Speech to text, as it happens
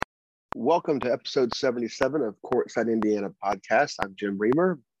Welcome to episode 77 of Courtside Indiana podcast. I'm Jim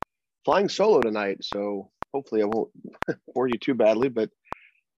Reamer, flying solo tonight, so hopefully I won't bore you too badly, but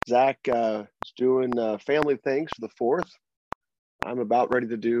Zach is doing family things for the 4th. I'm about ready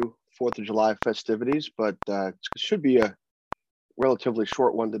to do 4th of July festivities, but it should be a relatively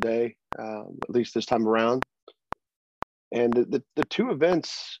short one today, at least this time around. And the two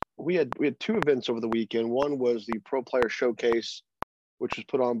events, we had two events over the weekend. One was the Pro Player Showcase, which was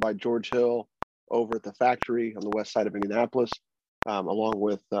put on by George Hill over at the factory on the west side of Indianapolis, along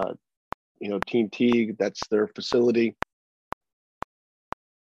with, Team Teague. That's their facility.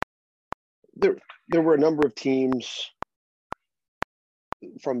 There were a number of teams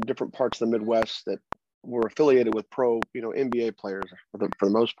from different parts of the Midwest that were affiliated with pro, NBA players for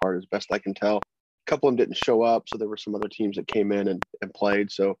the most part, as best I can tell. A couple of them didn't show up, so there were some other teams that came in and played.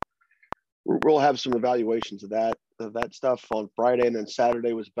 So we'll have some evaluations of that stuff on Friday, and then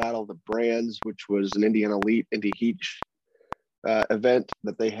Saturday was Battle of the Brands, which was an Indiana Elite Indy Heat event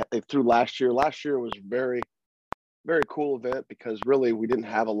that they threw last year. Last year was very, very cool event because really we didn't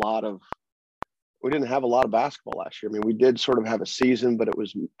have a lot of basketball last year. I mean, we did sort of have a season, but it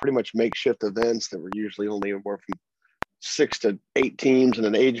was pretty much makeshift events that were usually only anywhere from 6 to 8 teams in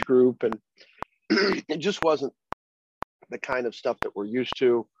an age group, and it just wasn't the kind of stuff that we're used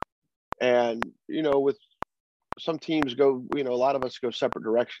to. And, with some teams go, a lot of us go separate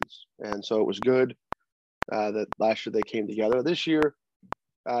directions. And so it was good that last year they came together. This year,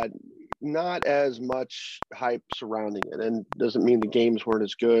 not as much hype surrounding it. And doesn't mean the games weren't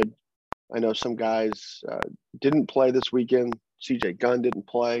as good. I know some guys didn't play this weekend. CJ Gunn didn't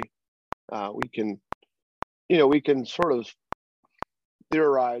play. We can sort of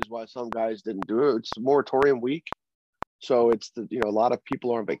theorize why some guys didn't do it. It's moratorium week. So it's a lot of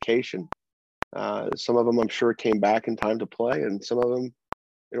people are on vacation. Some of them, I'm sure, came back in time to play, and some of them,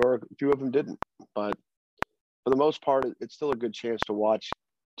 or a few of them didn't. But for the most part, it's still a good chance to watch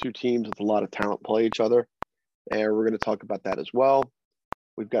two teams with a lot of talent play each other. And we're going to talk about that as well.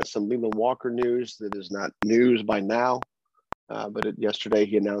 We've got some Leland Walker news that is not news by now. But yesterday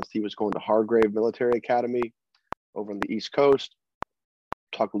he announced he was going to Hargrave Military Academy over on the East Coast.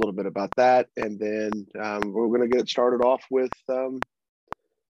 Talk a little bit about that, and then we're going to get it started off with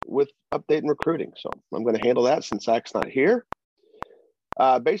updating recruiting. So I'm going to handle that since Zach's not here.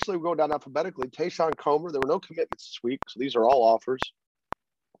 Basically, we're going down alphabetically. Tayshawn Comer, there were no commitments this week, so these are all offers.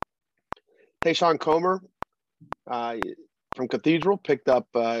 Tayshawn Comer from Cathedral picked up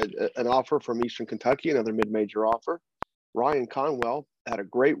an offer from Eastern Kentucky, another mid-major offer. Ryan Conwell had a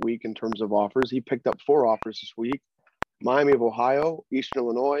great week in terms of offers. He picked up 4 offers this week: Miami of Ohio, Eastern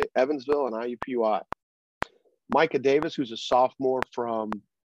Illinois, Evansville, and IUPUI. Micah Davis, who's a sophomore from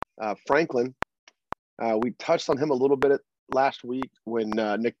Franklin. We touched on him a little bit last week when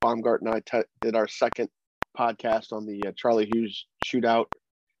Nick Baumgart and I did our second podcast on the Charlie Hughes shootout.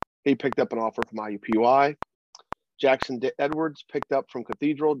 He picked up an offer from IUPUI. Jackson Edwards picked up from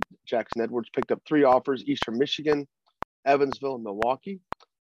Cathedral. Jackson Edwards picked up 3 offers: Eastern Michigan, Evansville, and Milwaukee.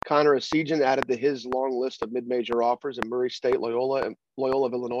 Connor Asijan added to his long list of mid-major offers at Murray State, Loyola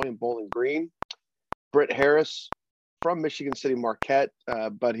of Illinois, and Bowling Green. Britt Harris from Michigan City Marquette,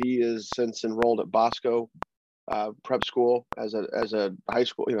 but he is since enrolled at Bosco Prep School as a high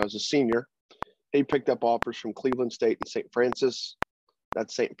school, as a senior. He picked up offers from Cleveland State and St. Francis.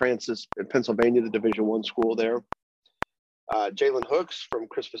 That's St. Francis in Pennsylvania, the Division I school there. Jalen Hooks from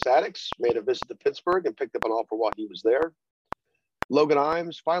Crispus Attucks made a visit to Pittsburgh and picked up an offer while he was there. Logan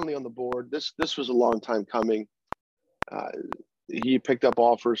Imes finally on the board. This was a long time coming. He picked up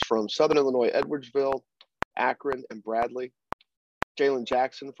offers from Southern Illinois, Edwardsville, Akron, and Bradley. Jalen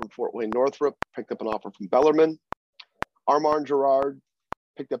Jackson from Fort Wayne Northrop picked up an offer from Bellarmine. Armand Gerard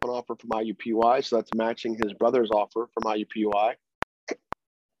picked up an offer from IUPUI, so that's matching his brother's offer from IUPUI.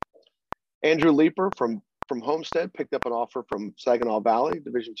 Andrew Leeper from Homestead picked up an offer from Saginaw Valley,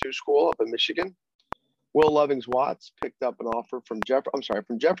 Division II school up in Michigan. Will Lovings-Watts picked up an offer from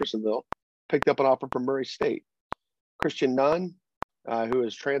Jeffersonville, picked up an offer from Murray State. Christian Nunn, who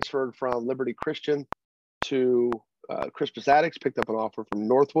has transferred from Liberty Christian to Crispus Attucks, picked up an offer from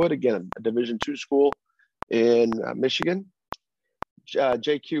Northwood, again, a Division II school in Michigan.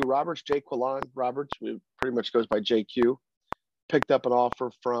 JQ Roberts, Jaqueline Roberts, who pretty much goes by JQ, picked up an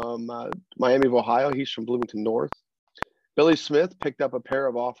offer from Miami of Ohio. He's from Bloomington North. Billy Smith picked up a pair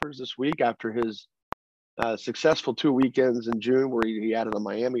of offers this week after his successful 2 weekends in June where he added a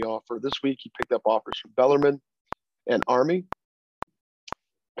Miami offer. This week he picked up offers from Bellarmine and Army.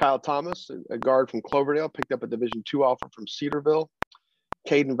 Kyle Thomas, a guard from Cloverdale, picked up a Division II offer from Cedarville.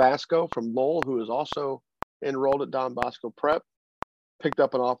 Caden Vasco from Lowell, who is also enrolled at Don Bosco Prep. picked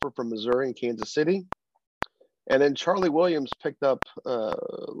up an offer from Missouri and Kansas City. And then Charlie Williams picked up,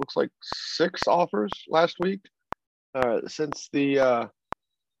 looks like 6 offers last week. Since the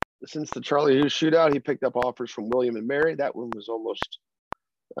Charlie Hughes shootout, he picked up offers from William and Mary. That one was almost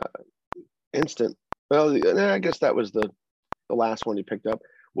instant. Well, I guess that was the last one he picked up.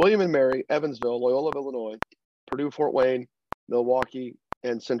 William and Mary, Evansville, Loyola of Illinois, Purdue, Fort Wayne, Milwaukee,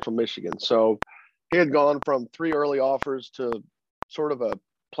 and Central Michigan. So he had gone from 3 early offers to sort of a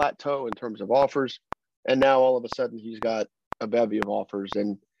plateau in terms of offers. And now all of a sudden he's got a bevy of offers.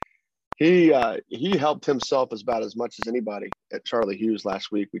 And he helped himself about as much as anybody at Charlie Hughes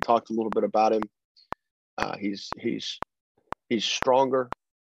last week. We talked a little bit about him. He's stronger,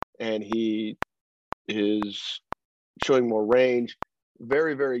 and he is showing more range.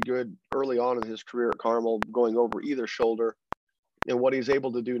 Very, very good early on in his career at Carmel, going over either shoulder. And what he's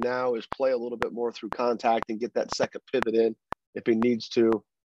able to do now is play a little bit more through contact and get that second pivot in if he needs to,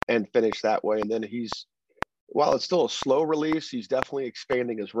 and finish that way. And then while it's still a slow release, he's definitely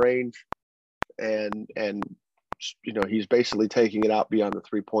expanding his range, and he's basically taking it out beyond the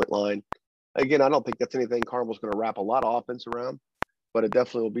 3-point line. Again, I don't think that's anything Carmel's going to wrap a lot of offense around, but it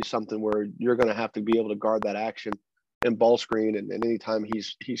definitely will be something where you're going to have to be able to guard that action and ball screen, and anytime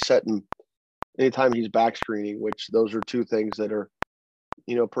he's back screening, which those are 2 things that are,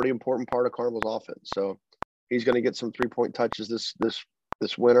 pretty important part of Carmel's offense. So he's going to get some 3-point touches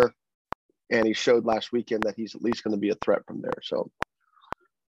this winter, and he showed last weekend that he's at least going to be a threat from there. So,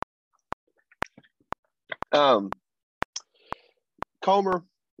 Comer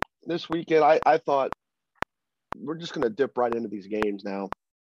this weekend, I thought we're just going to dip right into these games now.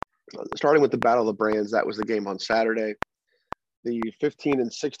 Starting with the Battle of the Brands, that was the game on Saturday. The 15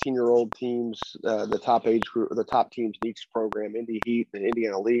 and 16-year-old teams, the top age group, the top teams in each program, Indy Heat and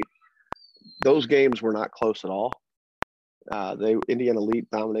Indiana Elite, those games were not close at all. Indiana Elite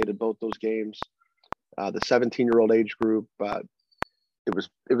dominated both those games. The 17-year-old age group, it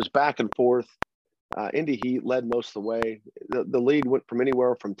was back and forth. Indy Heat led most of the way. The lead went from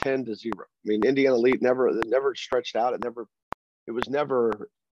anywhere from 10 to 0. I mean, Indiana Elite never stretched out. It was never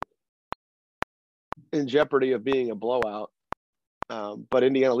in jeopardy of being a blowout. But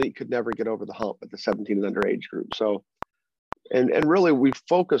Indiana Elite could never get over the hump at the 17 and under age group. So, and really we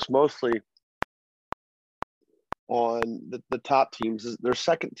focus mostly on the top teams. Their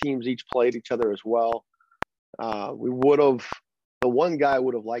second teams each played each other as well. The one guy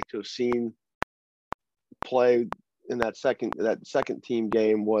would have liked to have seen play in that second team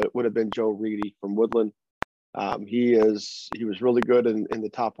game would have been Joe Reedy from Woodland. He was really good in the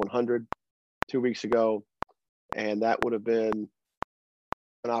top 100 2 weeks ago, and that would have been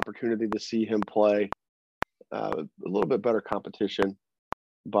an opportunity to see him play a little bit better competition.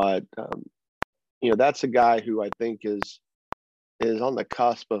 But that's a guy who I think is on the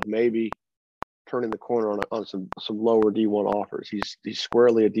cusp of maybe turning the corner on some lower D1 offers. He's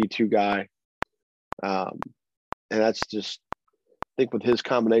squarely a D2 guy, and that's just, I think with his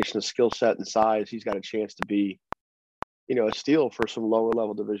combination of skill set and size, he's got a chance to be a steal for some lower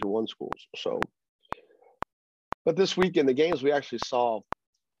level Division I schools. So, but this weekend, the games we actually saw,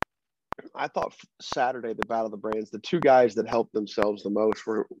 I thought Saturday, the Battle of the Brands, the 2 guys that helped themselves the most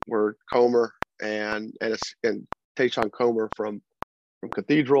were Comer and Tayshawn Comer from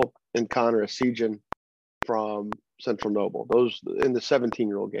Cathedral, and Connor Asijan from Central Noble. Those in the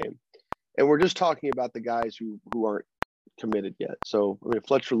 17-year-old game. And we're just talking about the guys who aren't committed yet. So, I mean,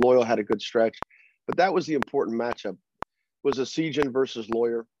 Fletcher Loyal had a good stretch, but that was the important matchup, was Asijan versus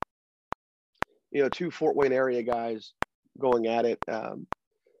Lawyer. 2 Fort Wayne area guys going at it.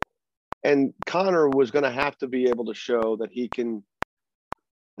 And Connor was going to have to be able to show that he can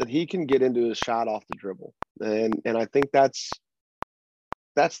get into his shot off the dribble. And I think that's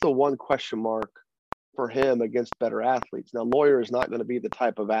the one question mark for him against better athletes. Now, Lawyer is not going to be the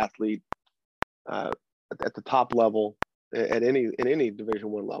type of athlete at the top level in any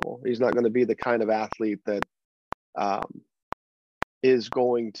Division I level. He's not going to be the kind of athlete that is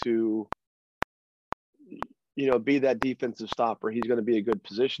going to be that defensive stopper. He's going to be a good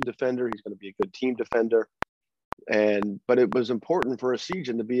position defender. He's going to be a good team defender. But it was important for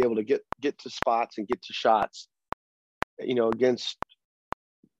Asijan to be able to get to spots and get to shots,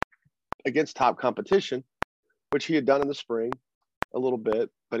 against top competition, which he had done in the spring a little bit.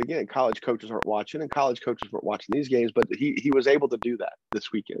 But again, college coaches aren't watching, and college coaches weren't watching these games, but he was able to do that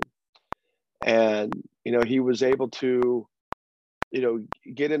this weekend. And, he was able to,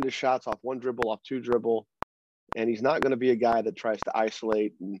 get into shots off one dribble, off two dribble. And he's not going to be a guy that tries to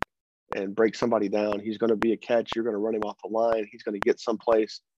isolate and break somebody down. He's going to be a catch. You're going to run him off the line. He's going to get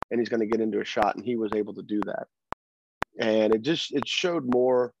someplace, and he's going to get into a shot. And he was able to do that. And it showed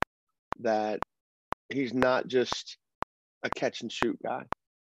more that he's not just a catch and shoot guy.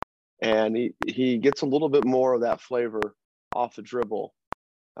 And he gets a little bit more of that flavor off the dribble.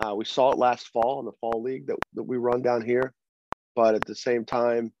 We saw it last fall in the fall league that we run down here, but at the same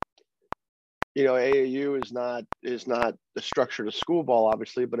time, AAU is not the structure to school ball,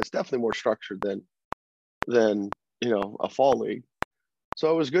 obviously, but it's definitely more structured than a fall league. So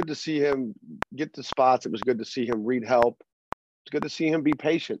it was good to see him get the spots. It was good to see him read help. It's good to see him be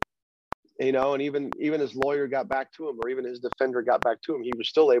patient. And even his lawyer got back to him, or even his defender got back to him, he was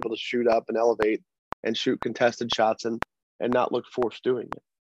still able to shoot up and elevate and shoot contested shots and not look forced doing it.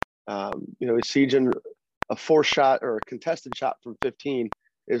 He's sieging a forced shot or a contested shot from 15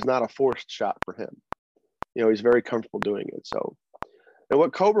 is not a forced shot for him. He's very comfortable doing it. So, and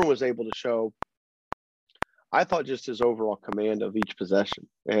what Coburn was able to show, I thought just his overall command of each possession.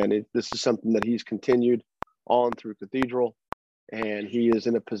 And this is something that he's continued on through Cathedral. And he is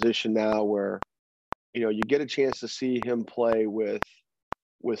in a position now where, you get a chance to see him play with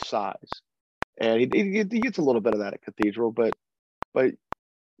size. And he gets a little bit of that at Cathedral, but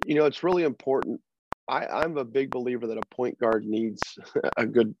it's really important. I'm a big believer that a point guard needs a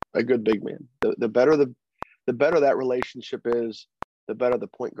good big man. The better that relationship is, the better the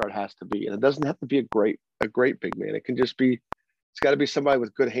point guard has to be. And it doesn't have to be a great big man. It can just be, it's got to be somebody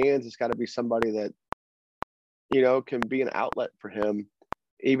with good hands. It's got to be somebody that, can be an outlet for him,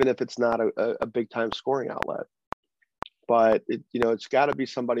 even if it's not a big time scoring outlet. But it's got to be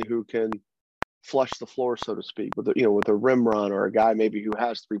somebody who can flush the floor, so to speak, with a rim run, or a guy maybe who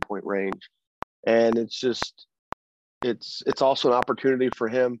has 3-point range. And it's also an opportunity for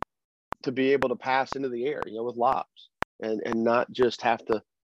him to be able to pass into the air, with lobs, and not just have to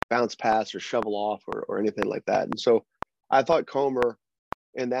bounce pass or shovel off or anything like that. And so I thought Comer,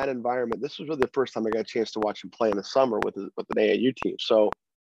 in that environment, this was really the first time I got a chance to watch him play in the summer with an AAU team. So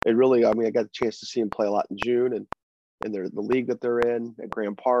it really, I got a chance to see him play a lot in June and the league that they're in at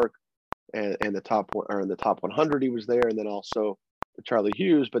Graham Park, and in the top 100 he was there, and then also the Charlie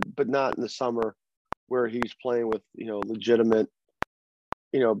Hughes, but not in the summer where he's playing with legitimate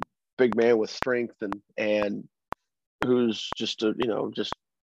big man with strength and who's just a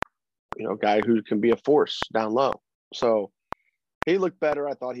guy who can be a force down low. So he looked better.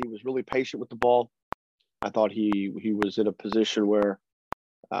 I thought he was really patient with the ball. I thought he was in a position where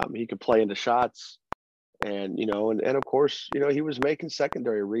he could play into shots, and of course, he was making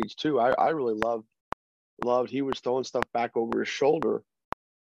secondary reads too. I really loved he was throwing stuff back over his shoulder,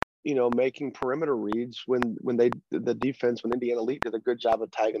 making perimeter reads when Indiana Elite did a good job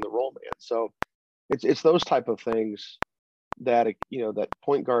of tagging the roll man. So it's those type of things that that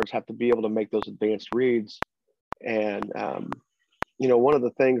point guards have to be able to make those advanced reads. And one of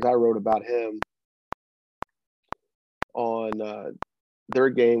the things I wrote about him on their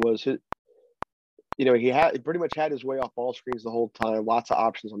game was he pretty much had his way off ball screens the whole time, lots of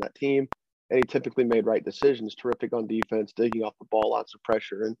options on that team, and he typically made right decisions, terrific on defense, digging off the ball, lots of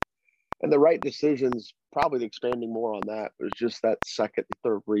pressure, and the right decisions, probably expanding more on that, was just that second and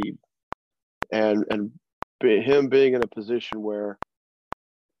third read, and him being in a position where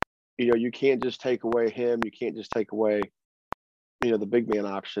you can't just take away him, you can't just take away the big man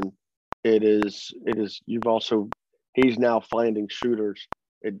option. He's now finding shooters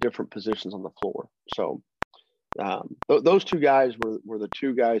at different positions on the floor. So those two guys were the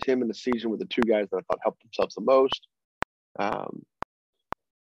two guys, him and the season were the two guys that I thought helped themselves the most.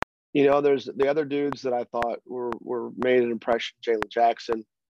 There's the other dudes that I thought were made an impression. Jalen Jackson,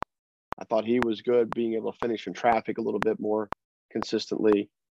 I thought he was good, being able to finish in traffic a little bit more consistently.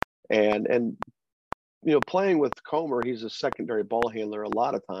 And playing with Comer, he's a secondary ball handler a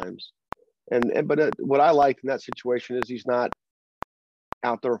lot of times. But what I liked in that situation is he's not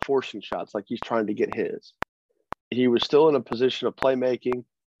out there forcing shots like he's trying to get his. He was still in a position of playmaking.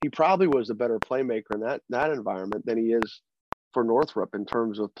 He probably was a better playmaker in that environment than he is for Northrop in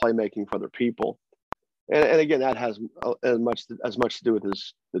terms of playmaking for other people. And again, that has as much to do with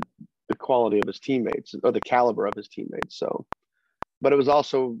the quality of his teammates, or the caliber of his teammates. So, but it was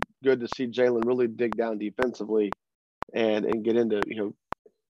also good to see Jalen really dig down defensively and get into,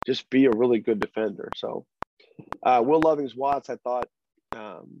 just be a really good defender. So Will Lovings-Watts, I thought,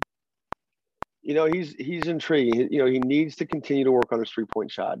 he's intriguing. He needs to continue to work on his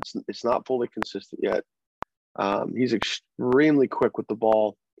 3-point shot. It's not fully consistent yet. He's extremely quick with the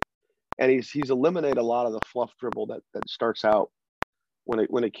ball, and he's eliminated a lot of the fluff dribble that starts out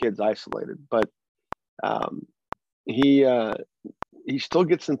when a kid's isolated. But he still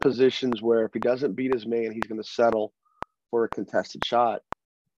gets in positions where if he doesn't beat his man, he's going to settle for a contested shot.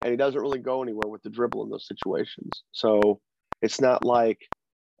 and he doesn't really go anywhere with the dribble in those situations. So it's not like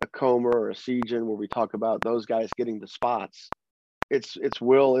a Comer or a Sejan where we talk about those guys getting the spots. It's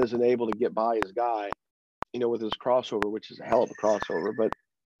Will isn't able to get by his guy, with his crossover, which is a hell of a crossover, but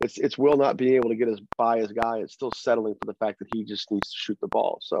it's Will not being able to get by his guy. It's still settling for the fact that he just needs to shoot the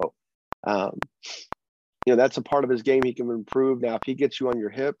ball. So, that's a part of his game he can improve. Now, if he gets you on your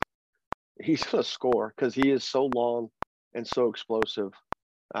hip, he's going to score because he is so long and so explosive.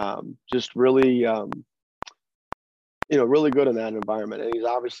 Just really, really good in that environment. And he's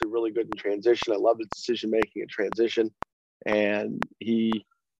obviously really good in transition. I love his decision-making in transition. And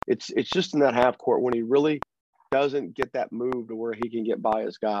it's just in that half court when he really doesn't get that move to where he can get by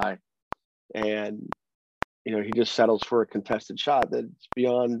his guy. And, he just settles for a contested shot that's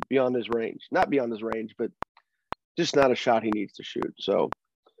beyond his range. Not beyond his range, but just not a shot he needs to shoot. So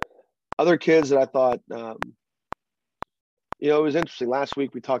other kids that I thought, it was interesting. Last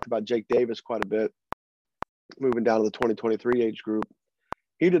week we talked about Jake Davis quite a bit, moving down to the 2023 age group.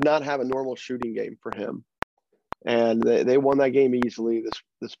 He did not have a normal shooting game for him. And they won that game easily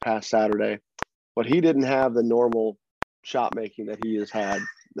this past Saturday. But he didn't have the normal shot making that he has had,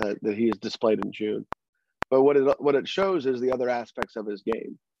 that he has displayed in June. But what it shows is the other aspects of his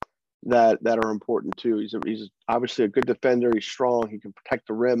game that are important too. He's obviously a good defender. He's strong. He can protect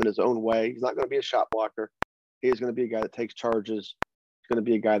the rim in his own way. He's not going to be a shot blocker. He is going to be a guy that takes charges. He's going to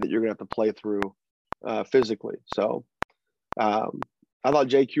be a guy that you're going to have to play through physically. So I thought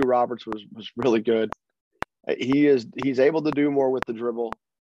JQ Roberts was really good. He's able to do more with the dribble.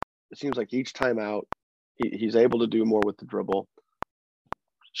 It seems like each time out, he's able to do more with the dribble.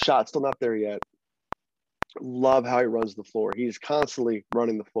 Shot still not there yet. Love how he runs the floor. He's constantly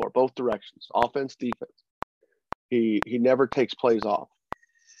running the floor, both directions, offense, defense. He never takes plays off.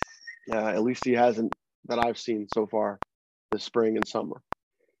 At least he hasn't that I've seen so far this spring and summer.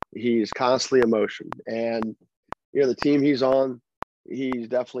 He's constantly in motion. And, the team he's on, he's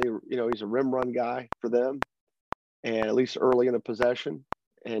definitely, he's a rim run guy for them, and at least early in a possession.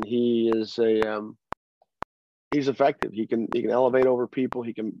 And he is he's effective. He can elevate over people.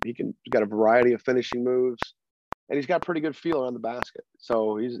 He's got a variety of finishing moves, and he's got pretty good feel around the basket.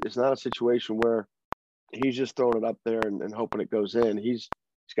 So it's not a situation where he's just throwing it up there and hoping it goes in. He's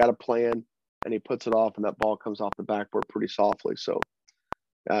got a plan, and he puts it off, and that ball comes off the backboard pretty softly. So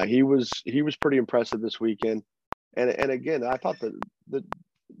he was pretty impressive this weekend. And again, I thought that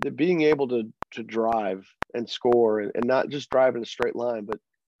the being able to drive and score and not just drive in a straight line, but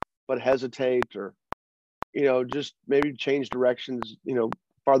hesitate or just maybe change directions,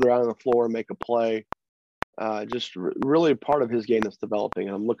 farther out on the floor and make a play. Just really a part of his game that's developing.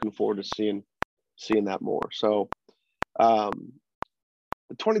 And I'm looking forward to seeing that more. So the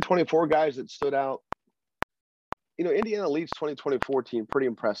 2024 guys that stood out, Indiana leads 2024 team pretty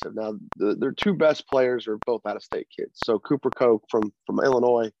impressive. Now, their two best players are both out-of-state kids. So Cooper Koch from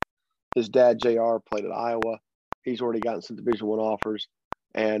Illinois, his dad, JR, played at Iowa. He's already gotten some Division I offers.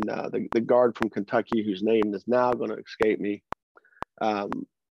 And the guard from Kentucky, whose name is now going to escape me,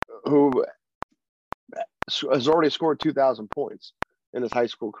 who has already scored 2,000 points in his high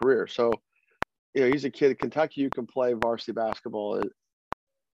school career. So, he's a kid at Kentucky who can play varsity basketball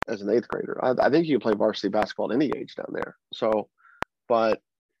as an eighth grader. I think you can play varsity basketball at any age down there. So, but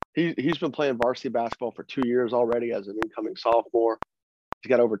he's been playing varsity basketball for 2 years already as an incoming sophomore. He's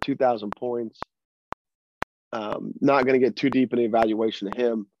got over 2,000 points. Not going to get too deep in the evaluation of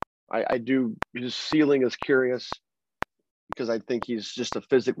him. His ceiling is curious because I think he's just a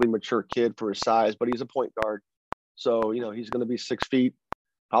physically mature kid for his size, but he's a point guard. So, he's going to be 6 feet,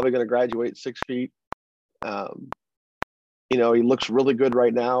 probably going to graduate 6 feet. He looks really good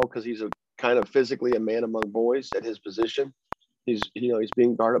right now because he's a kind of physically a man among boys at his position. He's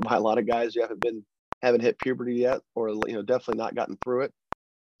being guarded by a lot of guys who haven't hit puberty yet, or, definitely not gotten through it.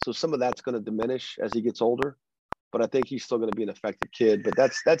 So some of that's going to diminish as he gets older, but I think he's still going to be an effective kid. But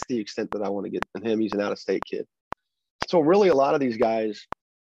that's the extent that I want to get in him. He's an out-of-state kid. So really, a lot of these guys,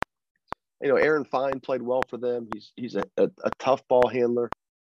 Aaron Fine played well for them. He's a tough ball handler.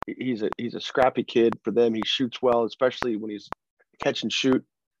 He's a scrappy kid for them. He shoots well, especially when he's catch and shoot.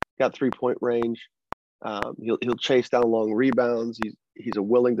 Got 3-point range. He'll chase down long rebounds. He's a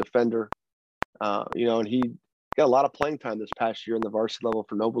willing defender. And he got a lot of playing time this past year in the varsity level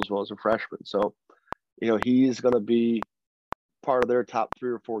for Noblesville as a freshman. So, he's going to be part of their top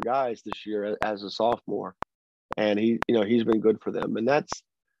 3 or 4 guys this year as a sophomore. And he's been good for them. And that's,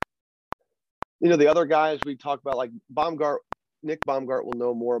 the other guys we talk about, like Nick Baumgart will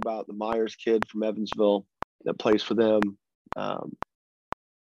know more about the Myers kid from Evansville that plays for them.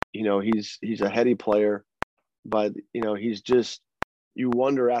 He's a heady player, but, he's just you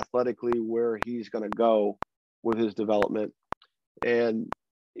wonder athletically where he's going to go with his development. And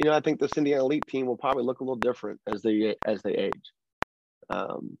I think this Indiana Elite team will probably look a little different as they age.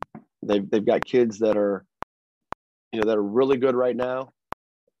 They've got kids that are really good right now,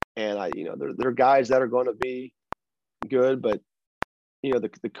 and they're guys that are going to be good, but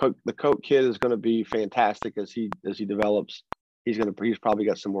the Coke kid is going to be fantastic as he develops. He's probably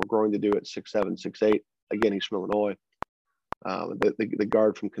got some more growing to do at 6'7", 6'8". Again, he's from Illinois. The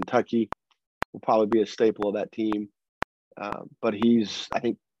guard from Kentucky will probably be a staple of that team. But I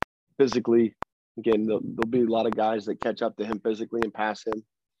think physically, again, there'll be a lot of guys that catch up to him physically and pass him,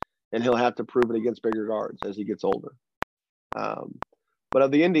 and he'll have to prove it against bigger guards as he gets older. But of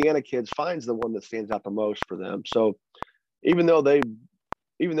the Indiana kids, Fine's the one that stands out the most for them. So even though they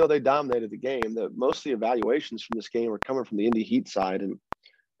dominated the game, most of the evaluations from this game are coming from the Indy Heat side. And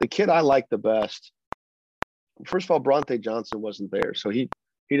the kid I like the best, first of all, Bronte Johnson wasn't there, so he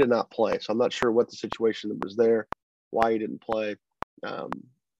did not play. So I'm not sure what the situation was there, why he didn't play. I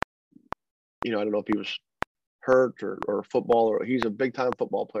don't know if he was hurt or football, or he's a big-time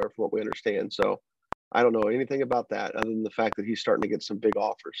football player from what we understand. So I don't know anything about that other than the fact that he's starting to get some big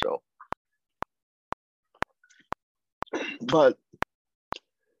offers. So, but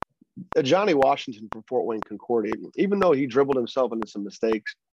Johnny Washington from Fort Wayne Concordia, even though he dribbled himself into some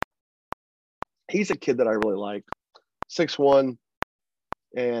mistakes, he's a kid that I really liked. 6'1",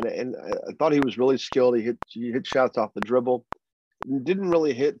 and I thought he was really skilled. He hit shots off the dribble. Didn't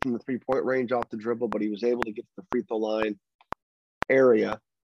really hit from the 3-point range off the dribble, but he was able to get to the free throw line area,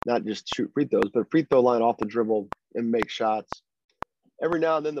 not just shoot free throws, but free throw line off the dribble and make shots. Every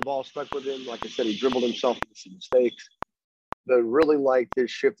now and then the ball stuck with him. Like I said, he dribbled himself into some mistakes. But really liked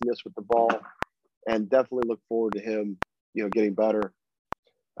his shiftiness with the ball, and definitely look forward to him, getting better.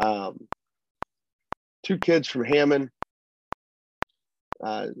 Two kids from Hammond.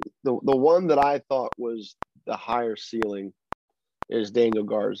 The one that I thought was the higher ceiling is Daniel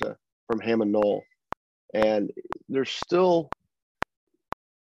Garza from Hammond Knoll. And there's still,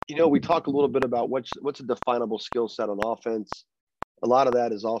 we talk a little bit about what's a definable skill set on offense. A lot of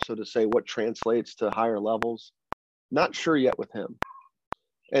that is also to say what translates to higher levels. Not sure yet with him.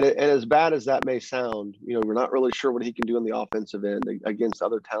 And as bad as that may sound, we're not really sure what he can do in the offensive end against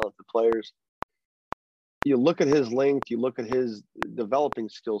other talented players. You look at his length, you look at his developing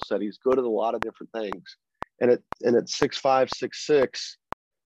skill set, he's good at a lot of different things. And at 6'5", 6'6",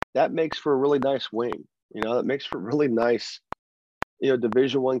 that makes for a really nice wing. That makes for a really nice,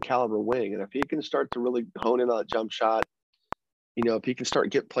 Division I caliber wing. And if he can start to really hone in on a jump shot, if he can start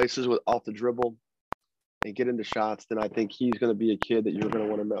get places off the dribble and get into shots, then I think he's going to be a kid that you're going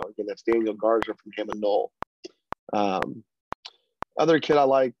to want to know. Again, that's Daniel Garza from Hammond Knoll. Other kid I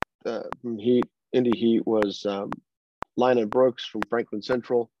liked from Indy Heat was Lionel Brooks from Franklin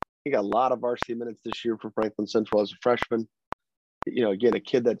Central. He got a lot of varsity minutes this year for Franklin Central as a freshman. Again, a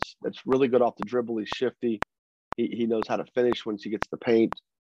kid that's really good off the dribble. He's shifty. He knows how to finish once he gets the paint.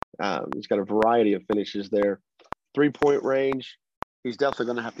 He's got a variety of finishes there. 3-point range, he's definitely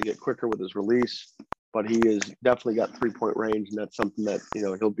going to have to get quicker with his release, but he has definitely got 3-point range, and that's something that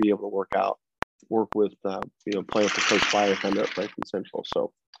he'll be able to work with playing for Coach Firethund at Franklin Central.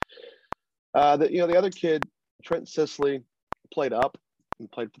 So the other kid, Trent Sisley, played up and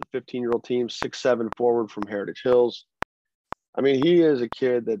played for the 15-year-old team, 6'7" forward from Heritage Hills. I mean, he is a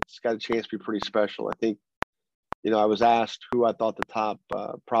kid that's got a chance to be pretty special. I think I was asked who I thought the top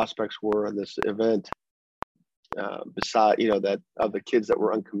prospects were in this event. Beside that of the kids that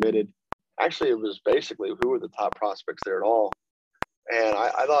were uncommitted. Actually, it was basically who were the top prospects there at all. And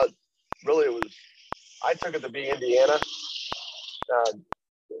I thought really I took it to be Indiana.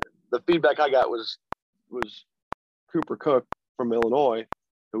 The feedback I got was Cooper Cook from Illinois,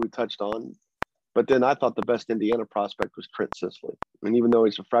 who we touched on. But then I thought the best Indiana prospect was Trent Sisley. And even though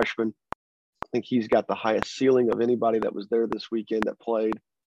he's a freshman, I think he's got the highest ceiling of anybody that was there this weekend that played.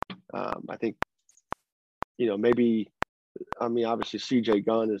 I think, obviously CJ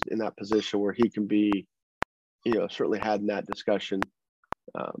Gunn is in that position where he can be, certainly had in that discussion.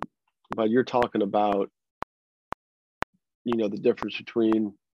 But you're talking about, the difference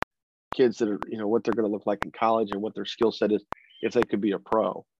between kids that are, what they're going to look like in college and what their skill set is if they could be a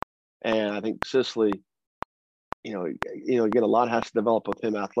pro. And I think Sisley, again, a lot has to develop with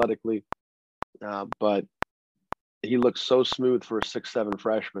him athletically, but he looks so smooth for a 6'7"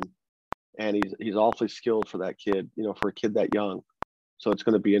 freshman. And he's awfully skilled for that kid, for a kid that young. So it's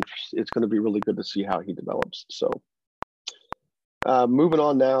going to be interesting. It's going to be really good to see how he develops. So moving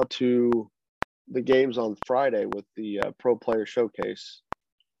on now to the games on Friday with the Pro Player Showcase.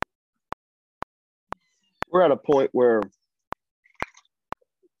 We're at a point where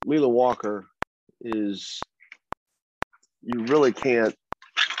Leland Walker is, you really can't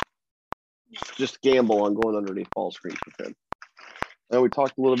just gamble on going underneath ball screens with him. And we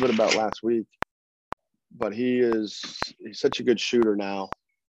talked a little bit about last week, but he's such a good shooter now.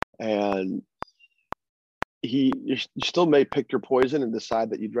 And you still may pick your poison and decide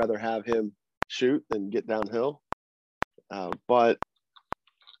that you'd rather have him shoot than get downhill. But,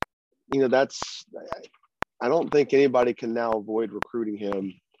 I don't think anybody can now avoid recruiting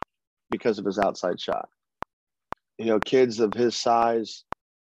him because of his outside shot. Kids of his size,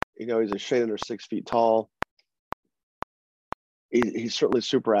 he's a shade under 6 feet tall. He's certainly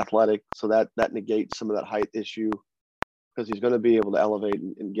super athletic, so that negates some of that height issue because he's going to be able to elevate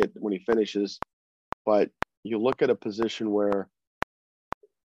and get when he finishes. But you look at a position where,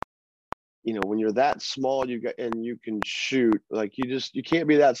 when you're that small, you can shoot, like you can't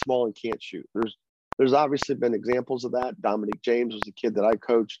be that small and can't shoot. There's obviously been examples of that. Dominic James was a kid that I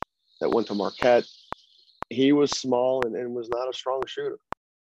coached that went to Marquette. He was small and was not a strong shooter,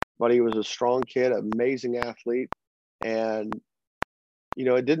 but he was a strong kid, amazing athlete. And,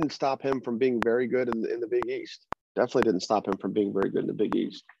 it didn't stop him from being very good in the Big East. Definitely didn't stop him from being very good in the Big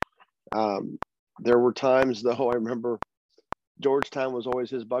East. There were times, though, I remember Georgetown was always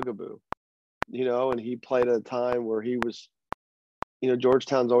his bugaboo, and he played at a time where he was,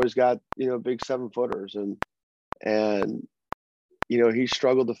 Georgetown's always got, big 7-footers and, he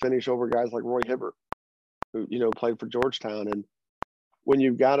struggled to finish over guys like Roy Hibbert, who, played for Georgetown. And when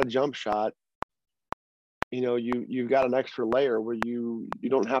you've got a jump shot, you've got an extra layer where you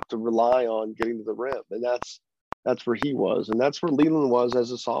don't have to rely on getting to the rim. And that's where he was. And that's where Leland was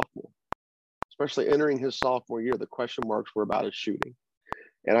as a sophomore, especially entering his sophomore year. The question marks were about his shooting.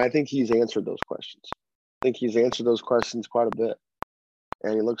 And I think he's answered those questions. I think he's answered those questions quite a bit.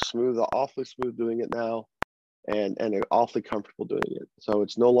 And he looks smooth, awfully smooth doing it now, and awfully comfortable doing it. So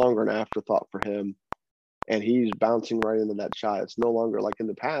it's no longer an afterthought for him. And he's bouncing right into that shot. It's no longer like in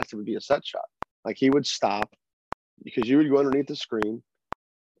the past, it would be a set shot. Like he would stop because you would go underneath the screen,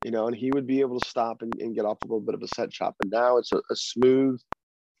 and he would be able to stop and get off a little bit of a set shot. But now it's a smooth,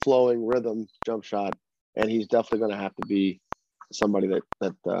 flowing rhythm jump shot. And he's definitely going to have to be somebody that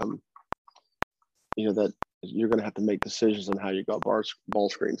you're going to have to make decisions on how you go ball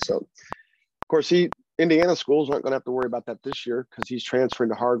screens. So, of course, Indiana schools aren't going to have to worry about that this year because he's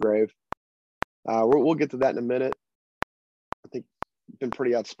transferring to Hargrave. We'll get to that in a minute. I think I've been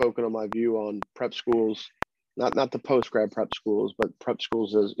pretty outspoken on my view on prep schools, not the post-grad prep schools, but prep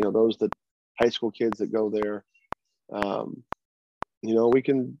schools as, those that high school kids that go there.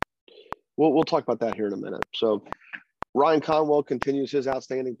 We'll talk about that here in a minute. So Ryan Conwell continues his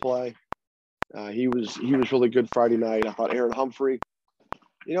outstanding play. He was really good Friday night. I thought Aaron Humphrey,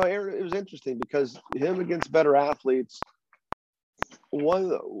 Aaron, it was interesting because him against better athletes,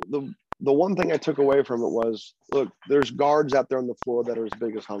 the one thing I took away from it was, look, there's guards out there on the floor that are as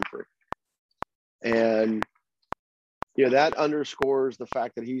big as Humphrey. And, that underscores the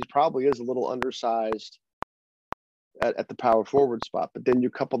fact that he probably is a little undersized at the power forward spot. But then you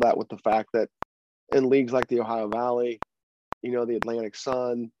couple that with the fact that in leagues like the Ohio Valley, the Atlantic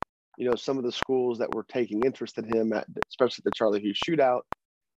Sun, some of the schools that were taking interest in him, especially the Charlie Hughes shootout,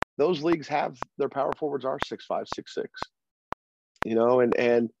 those leagues have their power forwards are 6'5", 6'6",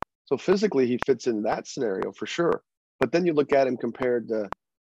 and so physically he fits in that scenario for sure. But then you look at him compared to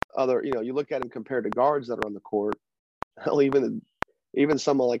guards that are on the court. Hell, even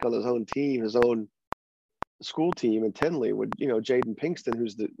someone like on his own team, his own school team in Tinley would, Jaden Pinkston,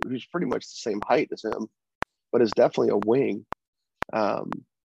 who's pretty much the same height as him, but is definitely a wing. And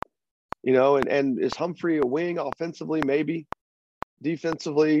is Humphrey a wing offensively? Maybe.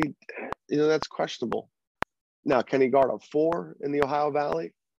 Defensively, that's questionable. Now, can he guard a 4 in the Ohio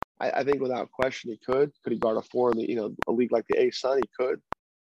Valley? I think without question he could. Could he guard a 4 in the, a league like the A-Sun? He could.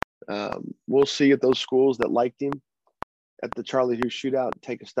 We'll see if those schools that liked him at the Charlie Hughes shootout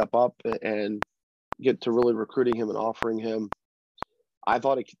take a step up and get to really recruiting him and offering him. I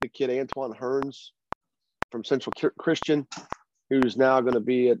thought the kid Antoine Hearns from Central Christian, who's now going to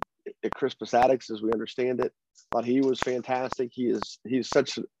be at Crispus Attucks, as we understand it, thought he was fantastic. He's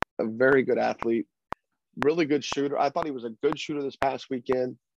such a very good athlete, really good shooter. I thought he was a good shooter this past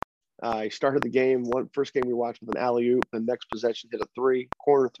weekend. He started the game, first game we watched with an alley-oop. The next possession hit a 3,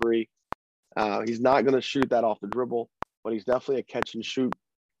 corner 3. He's not going to shoot that off the dribble, but he's definitely a catch-and-shoot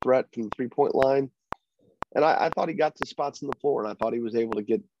threat from the three-point line. And I thought he got to spots on the floor, and I thought he was able to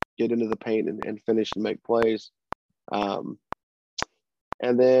get into the paint and finish and make plays. And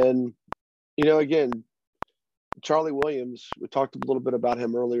then, again, Charlie Williams, we talked a little bit about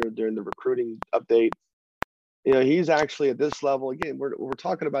him earlier during the recruiting update. He's actually at this level again. We're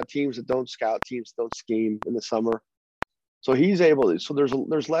talking about teams that don't scout, teams that don't scheme in the summer. So he's able to. So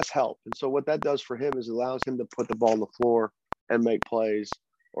there's less help, and so what that does for him is it allows him to put the ball on the floor and make plays,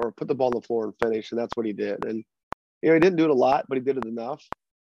 or put the ball on the floor and finish, and that's what he did. And he didn't do it a lot, but he did it enough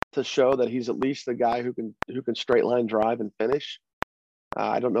to show that he's at least the guy who can straight line drive and finish.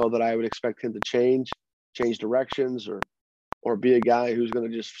 I don't know that I would expect him to change directions, or be a guy who's going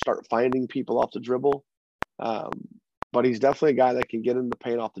to just start finding people off the dribble. But he's definitely a guy that can get in the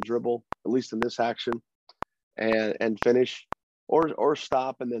paint off the dribble, at least in this action, and finish, or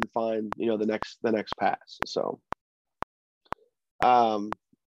stop and then find the next pass. So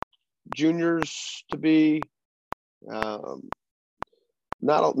juniors to be, not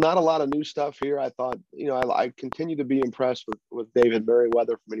a lot of new stuff here. I thought, I continue to be impressed with David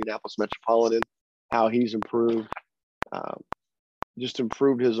Merriweather from Indianapolis Metropolitan, how he's improved, just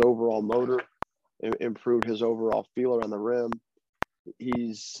improved his overall motor, improved his overall feel around the rim.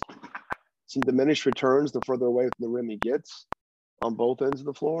 He's some diminished returns the further away from the rim he gets on both ends of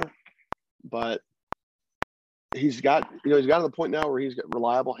the floor, but he's got to the point now where he's got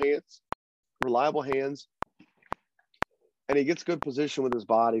reliable hands, and he gets good position with his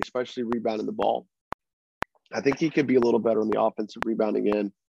body, especially rebounding the ball. I think he could be a little better on the offensive rebounding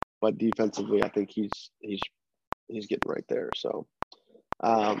end, but defensively, I think he's getting right there. So,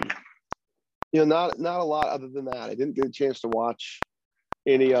 not a lot other than that. I didn't get a chance to watch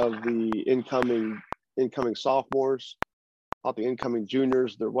any of the incoming sophomores. Off the incoming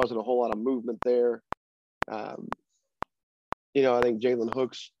juniors, there wasn't a whole lot of movement there. I think Jalen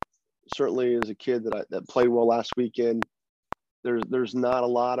Hooks certainly is a kid that played well last weekend. There's not a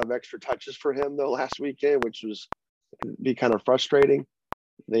lot of extra touches for him though last weekend, which was be kind of frustrating.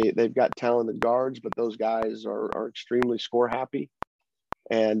 They've got talented guards, but those guys are extremely score happy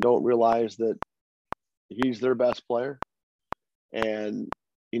and don't realize that he's their best player. And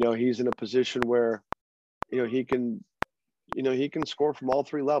he's in a position where he can score from all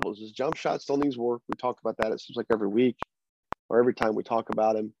three levels. His jump shot still needs work. We talk about that, it seems like every week or every time we talk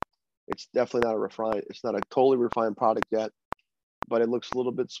about him. It's definitely it's not a totally refined product yet, but it looks a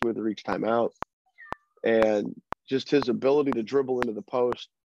little bit smoother each time out. And just his ability to dribble into the post,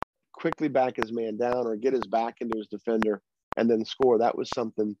 quickly back his man down or get his back into his defender and then score. That was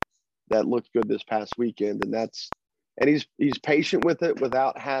something that looked good this past weekend. And he's patient with it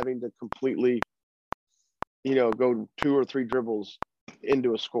without having to completely, go 2 or 3 dribbles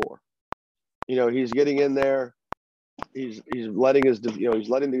into a score. He's getting in there. He's letting his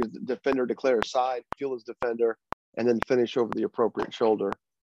defender declare a side, feel his defender, and then finish over the appropriate shoulder.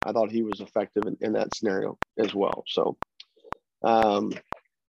 I thought he was effective in that scenario as well. So,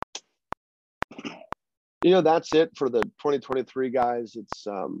 that's it for the 2023 guys. It's,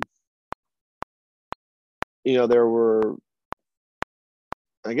 there were,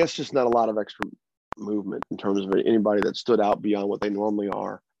 I guess, just not a lot of extra movement in terms of anybody that stood out beyond what they normally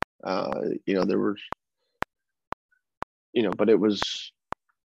are. There was, but it was,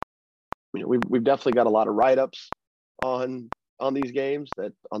 we've definitely got a lot of write-ups on these games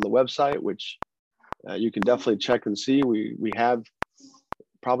that on the website, which you can definitely check and see. We have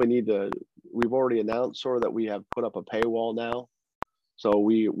we've already announced sort of that we have put up a paywall now. So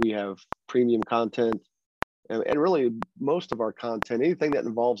we have premium content and really most of our content, anything that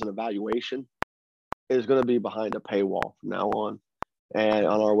involves an evaluation is going to be behind a paywall from now on and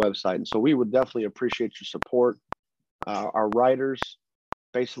on our website. And so we would definitely appreciate your support. Our writers,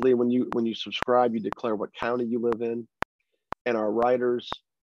 basically when you subscribe, you declare what county you live in, and our writers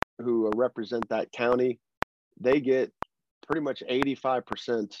who represent that county, they get pretty much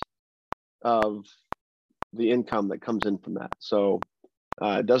 85% of the income that comes in from that. So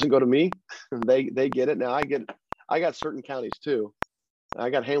it doesn't go to me. They get it. Now I got certain counties too. I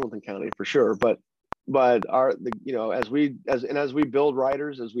got Hamilton County for sure, but as we build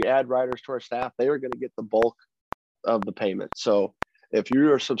writers, as we add writers to our staff, they are going to get the bulk of the payment. So if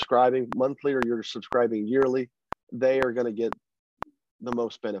you are subscribing monthly or you're subscribing yearly, they are going to get the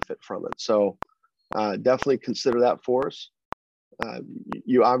most benefit from it. So definitely consider that for us.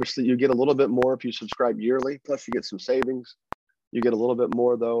 You get a little bit more if you subscribe yearly, plus you get some savings. You get a little bit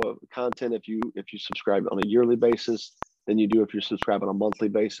more though of content if you subscribe on a yearly basis than you do if you subscribe on a monthly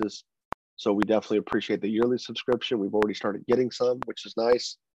basis. So we definitely appreciate the yearly subscription. We've already started getting some, which is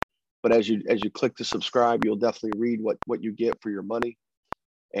nice. But as you click to subscribe, you'll definitely read what you get for your money.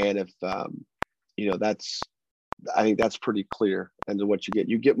 And if I think that's pretty clear. And what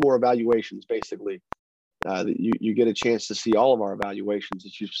you get more evaluations basically. You get a chance to see all of our evaluations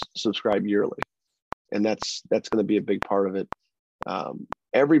if you subscribe yearly, and that's going to be a big part of it.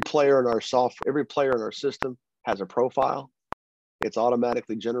 Every player in our system has a profile. It's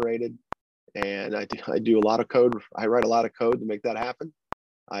automatically generated, and I do a lot of code. I write a lot of code to make that happen.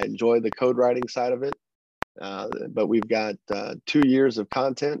 I enjoy the code writing side of it, but we've got 2 years of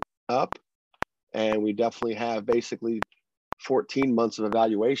content up, and we definitely have basically 14 months of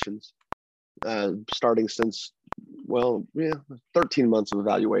evaluations, starting since, 13 months of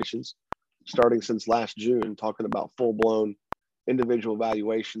evaluations, starting since last June, talking about full-blown individual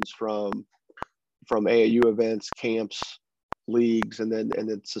evaluations from AAU events, camps, leagues, and then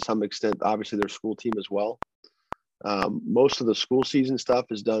to some extent, obviously, their school team as well. Most of the school season stuff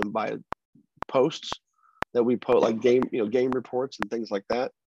is done by posts that we put, like game reports and things like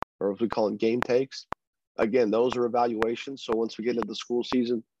that, or as we call it, game takes. Again, those are evaluations. So once we get into the school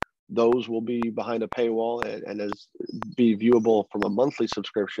season, those will be behind a paywall and as be viewable from a monthly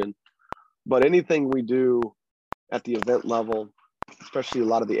subscription. But anything we do at the event level, especially a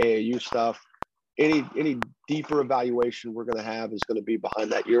lot of the AAU stuff, any deeper evaluation we're going to have is going to be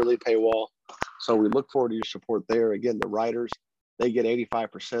behind that yearly paywall. So we look forward to your support there. Again, the writers, they get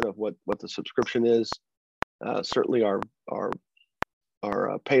 85% of what the subscription is. Certainly our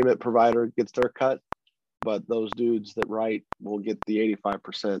payment provider gets their cut, but those dudes that write will get the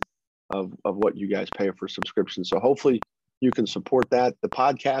 85% of what you guys pay for subscription. So hopefully you can support that. The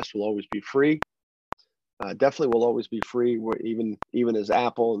podcast will always be free. Definitely will always be free. Even as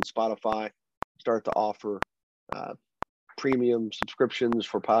Apple and Spotify start to offer premium subscriptions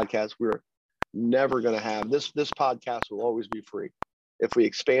for podcasts, we're never going to have this podcast will always be free. If we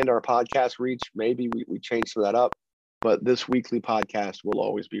expand our podcast reach, maybe we change some of that up, but this weekly podcast will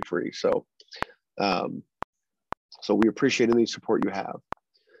always be free. So we appreciate any support you have.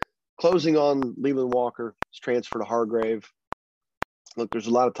 Closing on Leland Walker's transfer to Hargrave. Look, there's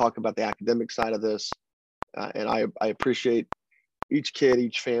a lot of talk about the academic side of this, and I appreciate each kid,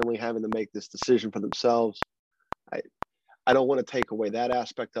 each family having to make this decision for themselves. I don't want to take away that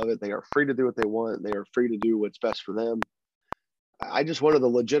aspect of it. They are free to do what they want. They are free to do what's best for them. I just wanted the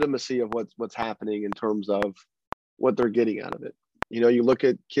legitimacy of what's happening in terms of what they're getting out of it. You look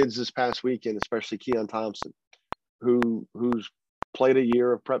at kids this past weekend, especially Keon Thompson, who's played a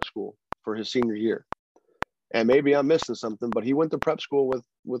year of prep school for his senior year. And maybe I'm missing something, but he went to prep school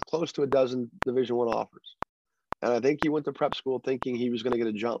with close to a dozen Division I offers. And I think he went to prep school thinking he was going to get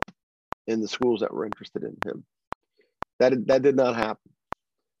a jump in the schools that were interested in him. That did not happen.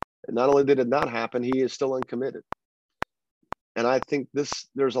 And not only did it not happen, he is still uncommitted. And I think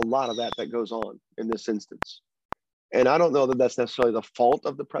there's a lot of that goes on in this instance. And I don't know that that's necessarily the fault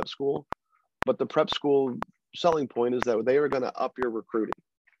of the prep school, but the prep school selling point is that they are going to up your recruiting.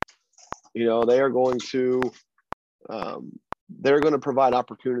 They are going to provide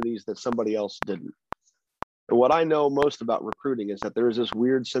opportunities that somebody else didn't. And what I know most about recruiting is that there is this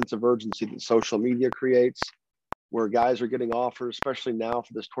weird sense of urgency that social media creates, where guys are getting offers, especially now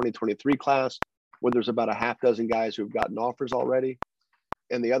for this 2023 class, where there's about a half dozen guys who have gotten offers already.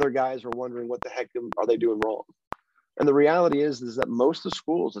 And the other guys are wondering what the heck are they doing wrong? And the reality is that most of the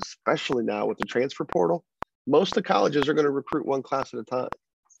schools, especially now with the transfer portal, most of the colleges are going to recruit one class at a time.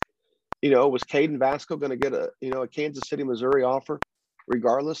 Was Caden Vasco going to get a Kansas City, Missouri offer,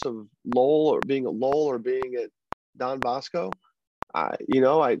 regardless of Lowell or being at Lowell or being at Don Bosco? He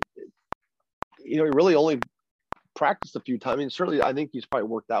really only practiced a few times. I mean, certainly I think he's probably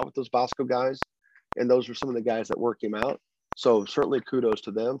worked out with those Bosco guys, and those are some of the guys that work him out. So certainly kudos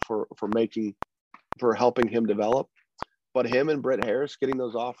to them for helping him develop. But him and Brett Harris getting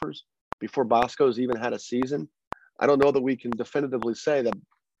those offers before Bosco's even had a season, I don't know that we can definitively say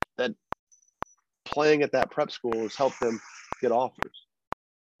that playing at that prep school has helped them get offers.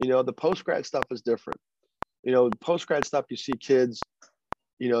 The post-grad stuff is different. Post-grad stuff, you see kids,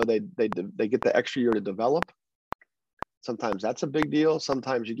 they get the extra year to develop. Sometimes that's a big deal.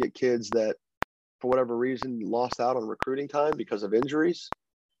 Sometimes you get kids that, for whatever reason, lost out on recruiting time because of injuries.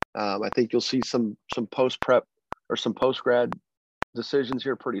 I think you'll see some post-prep or some post-grad decisions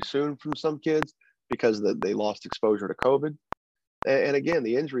here pretty soon from some kids because they lost exposure to COVID. And again,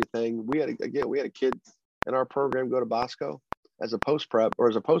 the injury thing, we had a kid in our program go to Bosco as a post-prep or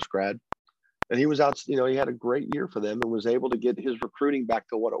as a post-grad, and he was out, he had a great year for them and was able to get his recruiting back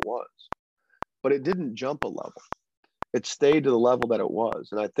to what it was. But it didn't jump a level. It stayed to the level that it was.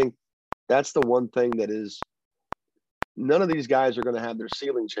 And I think that's the one thing that is, none of these guys are going to have their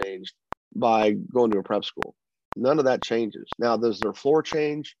ceiling changed by going to a prep school. None of that changes. Now, does their floor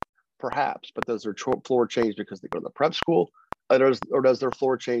change? Perhaps, but does their floor change because they go to the prep school? Or does their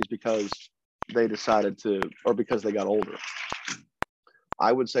floor change because they decided to, or because they got older?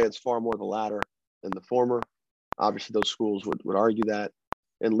 I would say it's far more the latter than the former. Obviously, those schools would argue that.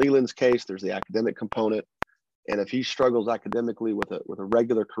 In Leland's case, there's the academic component. And if he struggles academically with a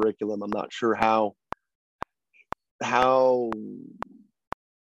regular curriculum, I'm not sure how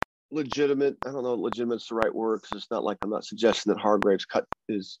legitimate. I don't know, legitimate's the right word, because it's not like, I'm not suggesting that Hargrave's cut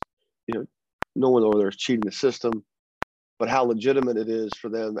is, no one over there is cheating the system, but how legitimate it is for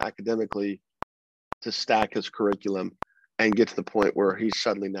them academically to stack his curriculum and get to the point where he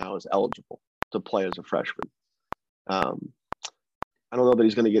suddenly now is eligible to play as a freshman. I don't know that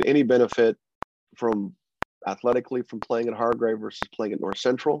he's going to get any benefit from athletically from playing at Hargrave versus playing at North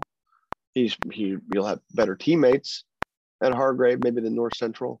Central. He'll have better teammates at Hargrave maybe than North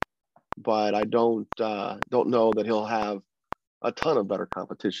Central, but I don't know that he'll have a ton of better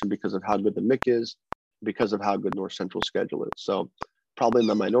competition because of how good the MIC is, because of how good North Central's schedule is. So probably in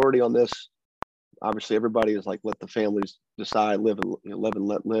the minority on this. Obviously, everybody is like, let the families decide, live and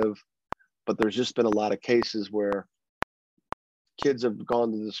let live. But there's just been a lot of cases where kids have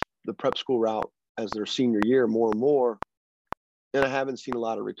gone to the prep school route as their senior year more and more, and I haven't seen a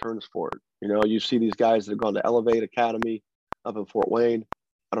lot of returns for it. You see these guys that have gone to Elevate Academy up in Fort Wayne.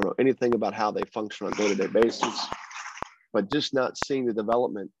 I don't know anything about how they function on a day-to-day basis, but just not seeing the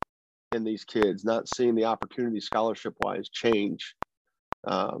development in these kids, not seeing the opportunity scholarship-wise change.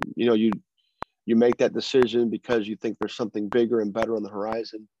 You make that decision because you think there's something bigger and better on the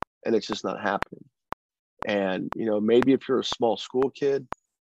horizon, and it's just not happening. And, maybe if you're a small school kid,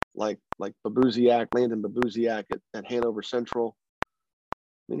 like Babuziak, Landon Babuziak at Hanover Central.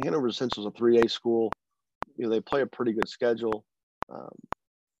 I mean, Hanover Central is a 3A school. They play a pretty good schedule.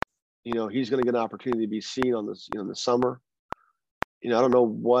 He's going to get an opportunity to be seen on this, in the summer. I don't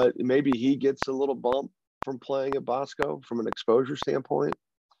know maybe he gets a little bump from playing at Bosco from an exposure standpoint,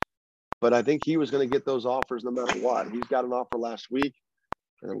 but I think he was going to get those offers no matter what. He's got an offer last week,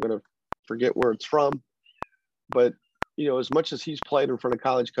 and I'm going to forget where it's from, but as much as he's played in front of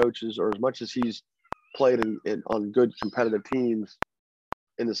college coaches, or as much as he's played on good competitive teams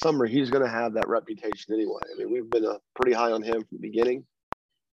in the summer, he's going to have that reputation anyway. I mean, we've been pretty high on him from the beginning,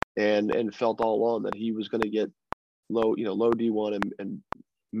 and felt all along that he was going to get low D1 and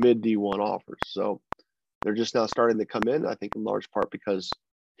mid D1 offers. So they're just now starting to come in, I think in large part because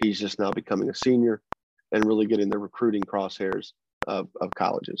he's just now becoming a senior and really getting the recruiting crosshairs of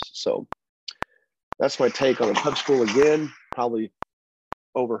colleges. So that's my take on the prep school. Again, probably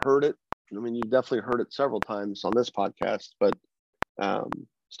overheard it. I mean, you definitely heard it several times on this podcast, but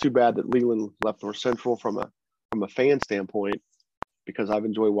it's too bad that Leland left North Central from a fan standpoint, because I've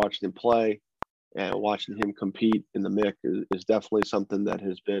enjoyed watching him play, and watching him compete in the MIC is definitely something that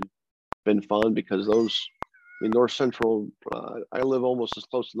has been fun, because North Central, I live almost as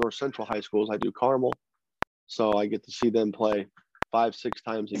close to North Central High School as I do Carmel. So I get to see them play 5-6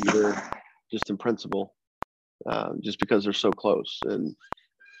 times a year, just in principle, just because they're so close. And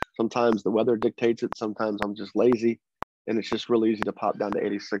sometimes the weather dictates it. Sometimes I'm just lazy, and it's just really easy to pop down to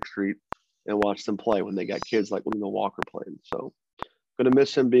 86th Street and watch them play when they got kids like Lino Walker playing. So going to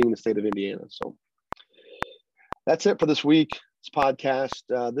miss him being in the state of Indiana. So that's it for this week. This podcast,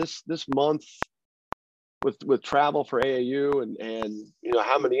 this month, with travel for AAU and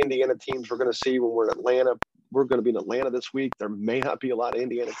how many Indiana teams we're going to see when we're in Atlanta. We're going to be in Atlanta this week. There may not be a lot of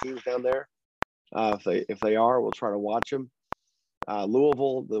Indiana teams down there. If they are, we'll try to watch them.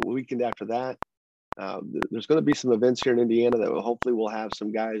 Louisville the weekend after that. There's going to be some events here in Indiana that hopefully we'll have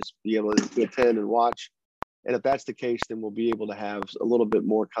some guys be able to attend and watch. And if that's the case, then we'll be able to have a little bit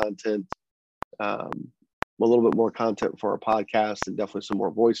more content, for our podcast, and definitely some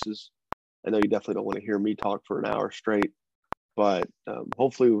more voices. I know you definitely don't want to hear me talk for an hour straight, but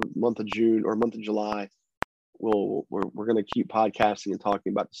hopefully month of June or month of July, we're going to keep podcasting and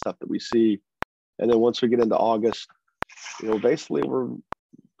talking about the stuff that we see. And then once we get into August, basically we're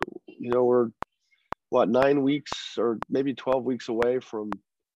 9 weeks or maybe 12 weeks away from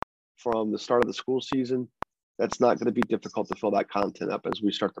the start of the school season. That's not going to be difficult to fill that content up as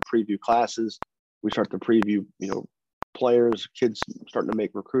we start to preview classes. We start to preview, players, kids starting to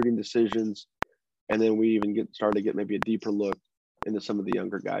make recruiting decisions. And then we even start to get maybe a deeper look into some of the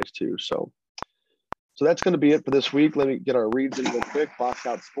younger guys too. So that's going to be it for this week. Let me get our reads in real quick. Box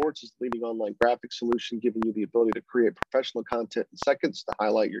Out Sports is the leading online graphic solution, giving you the ability to create professional content in seconds to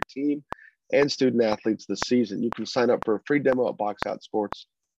highlight your team and student athletes this season. You can sign up for a free demo at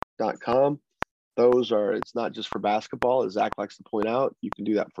boxoutsports.com. It's not just for basketball, as Zach likes to point out. You can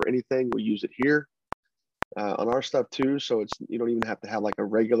do that for anything. We use it here on our stuff too. So you don't even have to have like a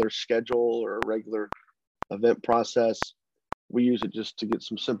regular schedule or a regular event process. We use it just to get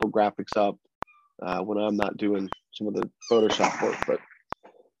some simple graphics up when I'm not doing some of the Photoshop work. But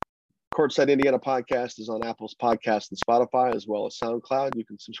Courtside Indiana podcast is on Apple's podcast and Spotify, as well as SoundCloud. You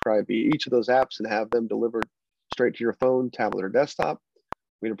can subscribe via each of those apps and have them delivered straight to your phone, tablet, or desktop.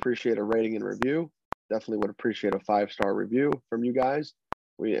 We'd appreciate a rating and review. Definitely would appreciate a 5-star review from you guys.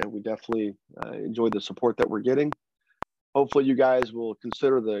 We definitely enjoy the support that we're getting. Hopefully, you guys will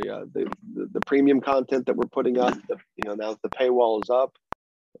consider the premium content that we're putting up. Now that the paywall is up,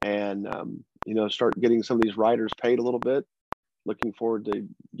 and start getting some of these writers paid a little bit. Looking forward to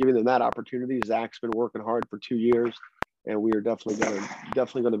giving them that opportunity. Zach's been working hard for 2 years, and we are definitely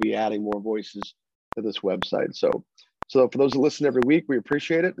going to be adding more voices to this website. So for those that listen every week, we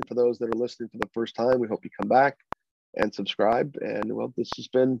appreciate it. And for those that are listening for the first time, we hope you come back and subscribe. And well, this has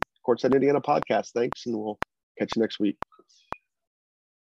been Courtside Indiana Podcast. Thanks, and we'll catch you next week.